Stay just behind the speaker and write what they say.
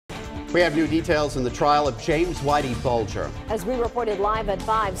We have new details in the trial of James Whitey Bulger. As we reported live at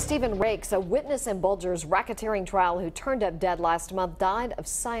 5, Stephen Rakes, a witness in Bulger's racketeering trial who turned up dead last month, died of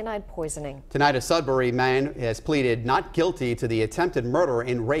cyanide poisoning. Tonight, a Sudbury man has pleaded not guilty to the attempted murder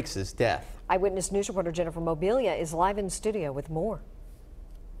in Rakes' death. Eyewitness News reporter Jennifer Mobilia is live in studio with more.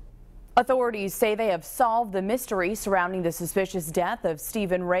 Authorities say they have solved the mystery surrounding the suspicious death of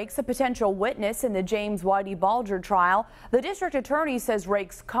Stephen Rakes, a potential witness in the James Whitey Bulger trial. The district attorney says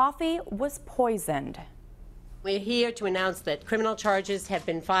Rakes' coffee was poisoned. We're here to announce that criminal charges have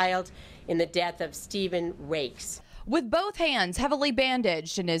been filed in the death of Stephen Rakes. With both hands heavily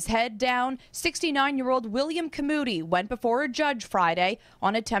bandaged and his head down, 69-year-old William Camuti went before a judge Friday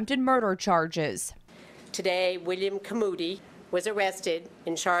on attempted murder charges. Today, William Camuti was arrested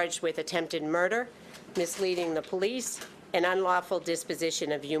and charged with attempted murder, misleading the police, and unlawful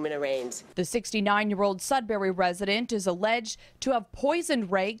disposition of human remains. The 69-year-old Sudbury resident is alleged to have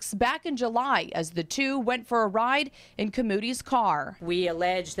poisoned Rakes back in July as the two went for a ride in Camuti's car. We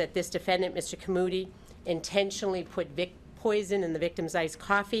allege that this defendant, Mr. Camuti, intentionally put poison in the victim's iced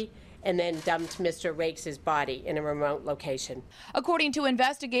coffee and then dumped Mr. Rakes' body in a remote location. According to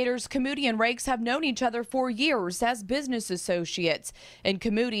investigators, Camuti and Rakes have known each other for years as business associates, and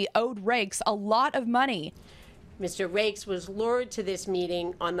Camuti owed Rakes a lot of money. Mr. Rakes was lured to this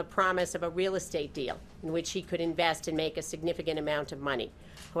meeting on the promise of a real estate deal in which he could invest and make a significant amount of money.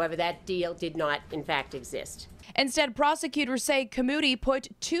 However, that deal did not, in fact, exist. Instead, prosecutors say Camuti put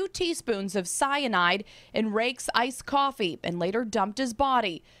 2 teaspoons of cyanide in Rakes' iced coffee and later dumped his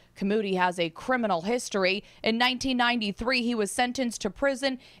body. Camuti has a criminal history. In 1993, he was sentenced to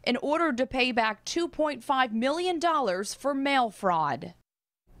prison and ordered to pay back $2.5 million for mail fraud.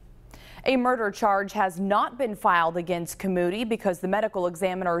 A murder charge has not been filed against Camuti because the medical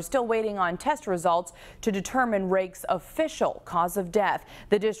examiner is still waiting on test results to determine Rakes' official cause of death.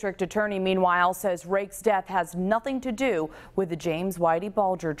 The district attorney, meanwhile, says Rakes' death has nothing to do with the James Whitey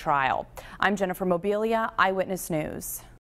Bulger trial. I'm Jennifer Mobilia, Eyewitness News.